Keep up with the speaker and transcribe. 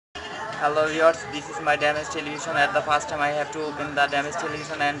Hello viewers, this is my damaged television. At the first time I have to open the damaged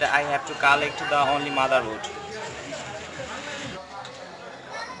television and I have to collect the only motherboard.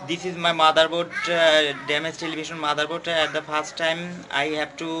 This is my motherboard, damaged television motherboard. At the first time I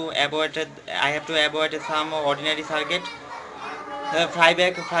have to avoid some ordinary circuit.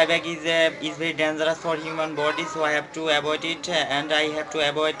 Flyback is very dangerous for human body, so I have to avoid it, and I have to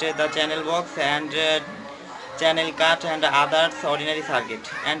avoid the channel box and channel cut and others ordinary circuit,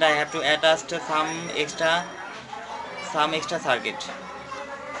 and I have to attach some extra circuit.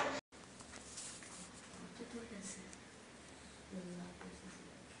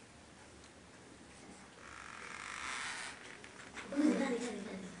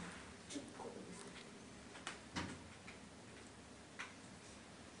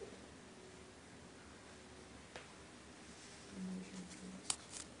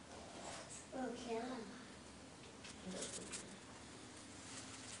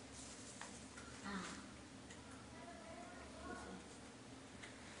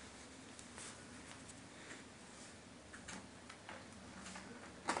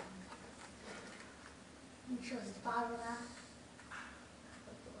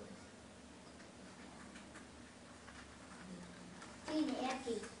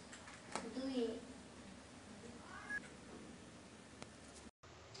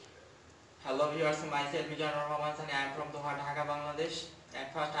 Hello viewers, myself and I am from Dabar, Dhaka, Bangladesh.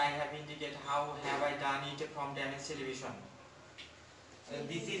 At first I have indicated how have I done it from damaged television.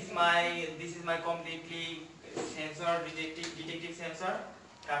 This is my completely sensor detective sensor.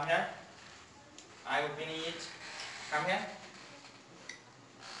 Come here. I opening it. Come here.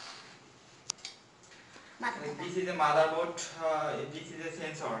 This is a motherboard. This is a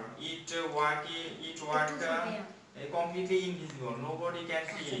sensor. It work completely invisible. Nobody can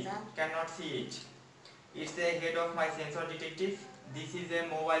see it. Cannot see it. It's the head of my sensor detective. This is a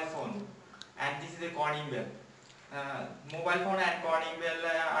mobile phone, and this is a calling bell. Mobile phone and calling bell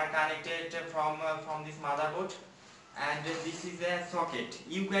are connected from this motherboard, and this is a socket.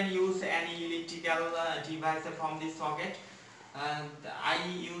 You can use any electrical device from this socket. I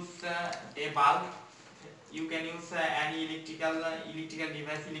use a bulb. You can use any electrical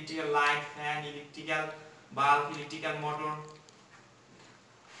device, electrical light, fan, electrical bulb, electrical motor.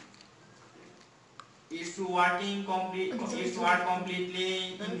 It's working completely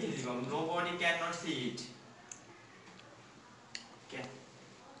invisible. Nobody cannot see it. Okay.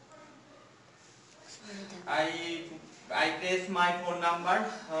 I press my phone number.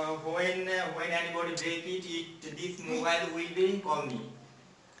 When anybody break it, this mobile will be call me.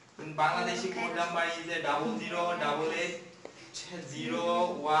 In Bangladeshi code number is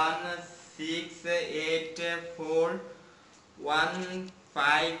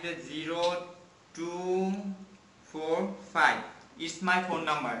 001684150245. It's my phone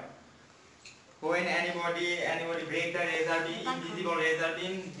number. When anybody break the razor beam, invisible razor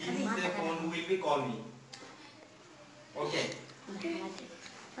beam, this phone will be call me. Okay.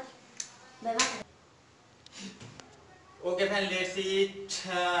 Okay, then let's see it.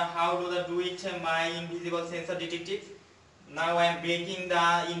 How do it my invisible sensor detective. Now I am breaking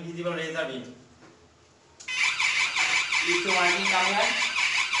the invisible razor beam. It's working. Come here.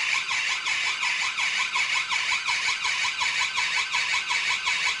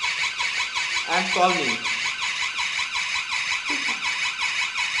 And call me.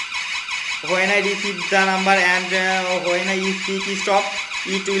 When I receive the number and when I speak stop,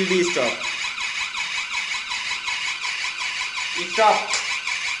 it will be stop. Stop.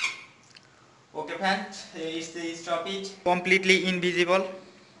 Okay, friends, stop it. Completely invisible.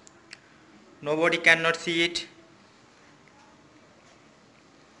 Nobody cannot see it.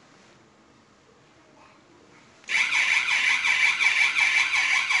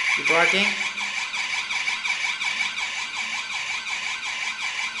 It's working.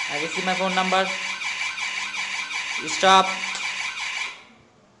 I receive my phone number. Stop.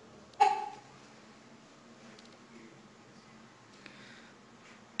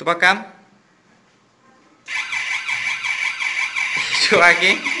 Tupak come. It's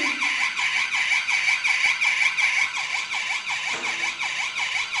working.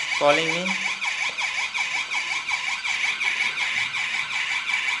 Calling me.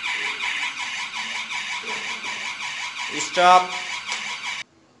 Stop.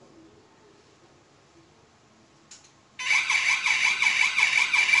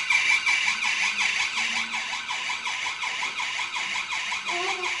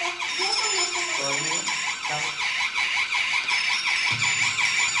 Calling me. Come.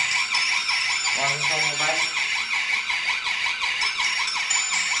 On from mobile.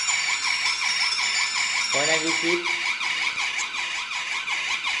 When I receive.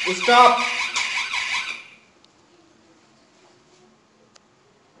 Stop.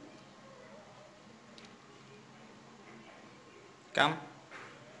 Come.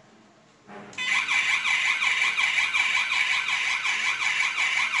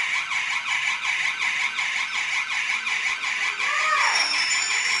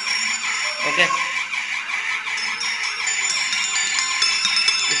 Okay.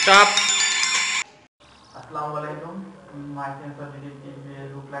 Stop. Assalamu alaikum. My sensor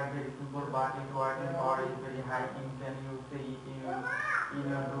it look like very simple, but its working power is very high. You can use it in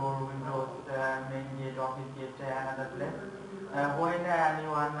your door, windows, main gate, office gate, and other place. When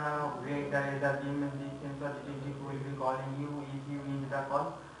anyone break the laser beam, this sensor detective will be calling you if you need the call.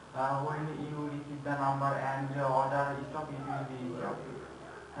 When you receive the number and order stop, it will be stopped.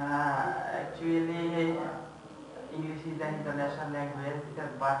 Actually, English is an international language,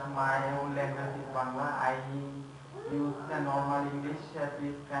 but my own language is Bangla. I use the normal English,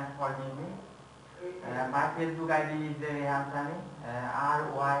 please can forgive me. My Facebook ID is Rehan Sani,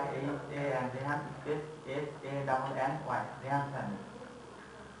 R-Y-H-A-N, Rehan space S-A-N-N-Y, Rehan Sani.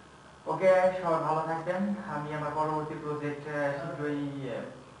 ওকে, সবাই ভালো থাকবেন। আমি আমার পরবর্তী project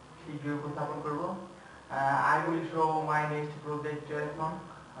শীঘ্রই উপস্থাপন করব। I will show my next project soon.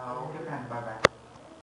 Okay, friends, bye bye.